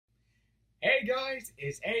Hey guys,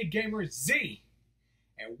 it's A Gamer Z,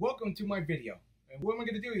 and welcome to my video. And what I'm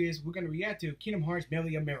gonna do is we're gonna react to Kingdom Hearts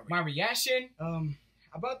Melee of Memory. My reaction,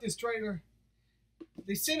 about this trailer.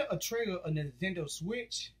 They sent a trailer on the Nintendo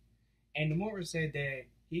Switch, and the Nomura said that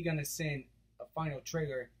he's gonna send a final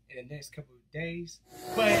trailer in the next couple of days.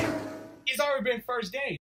 But it's already been first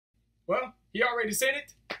day. Well, he already sent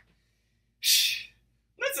it.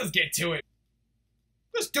 Let's just get to it.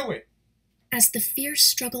 Let's do it. As the fierce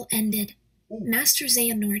struggle ended, Master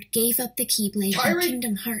Xehanort gave up the Keyblade Kairi? and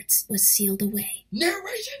Kingdom Hearts was sealed away.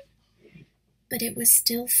 Narration? But it was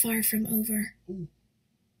still far from over. Ooh.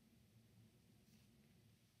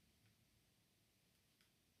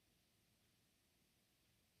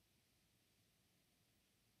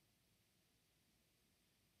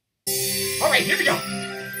 Alright, here we go!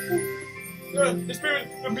 The spirit,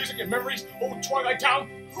 the music and memories, Twilight Town!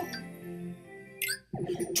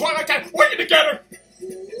 Twilight Town, working together!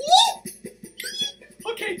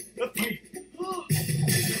 Okay, let's play. Oh,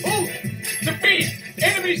 defeat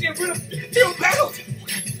enemies in field battles!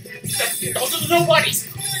 Those are the nobodies!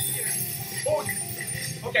 Oh,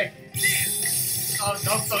 okay. Oh,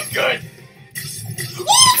 not so good.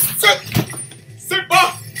 Simba!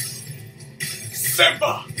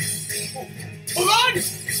 Simba! Hold on!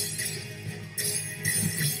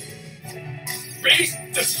 Beast,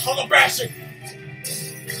 just hollow bashing!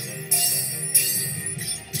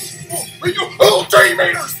 Oh, Riku! Oh, 3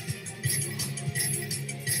 meters!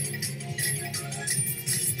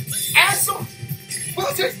 Asshole!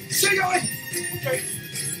 What's this? Shion! Okay.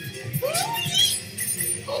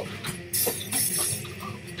 Oh.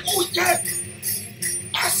 Oh, yeah!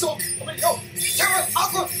 Asshole! Oh, wait, no! Terra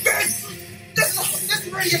Aqua Fist! This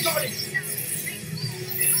is radio guarding!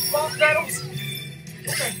 Boss battles!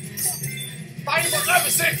 Okay. Fighting for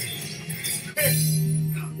opposite!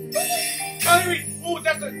 Kairi! Oh,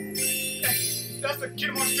 that's the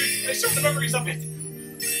Kingdom Hearts 3. They showed the memories of it.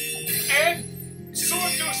 And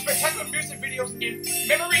Sora doing spectacular music videos in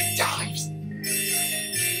Memory Dives.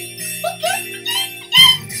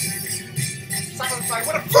 Side on side,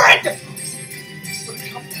 what a friend! What a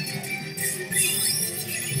company.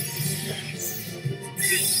 Yes.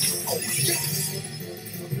 Oh, yes.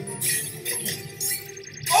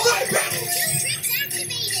 All right, battle!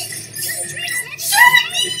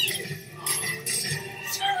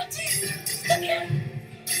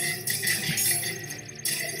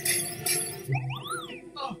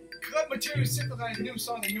 Oh, cut material synchronize new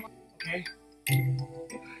song and new. Okay.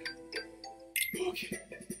 Okay.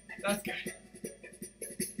 That's good.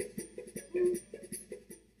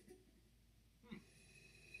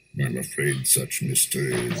 I'm afraid such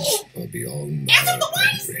mysteries are beyond my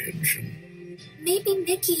comprehension. Maybe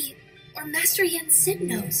Mickey or Master Yen Sid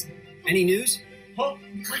knows. Any news? Huh?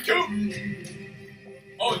 Riku?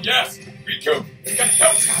 Oh, yes! Riku! You got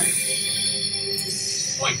help,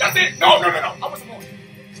 guys! Wait, that's it! No! I wasn't going.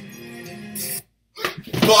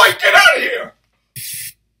 Boy, get out of here!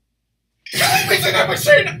 Everything's in that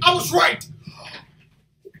machine! I was right!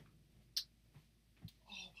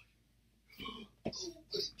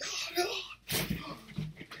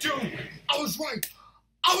 Dude, I was right!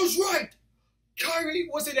 I was right! Kairi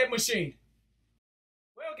was in that machine!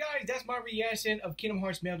 Well, guys, that's my reaction of Kingdom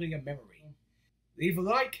Hearts Melee of Memory. Leave a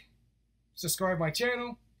like, subscribe my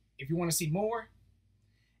channel if you want to see more,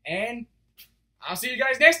 and I'll see you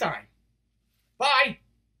guys next time. Bye!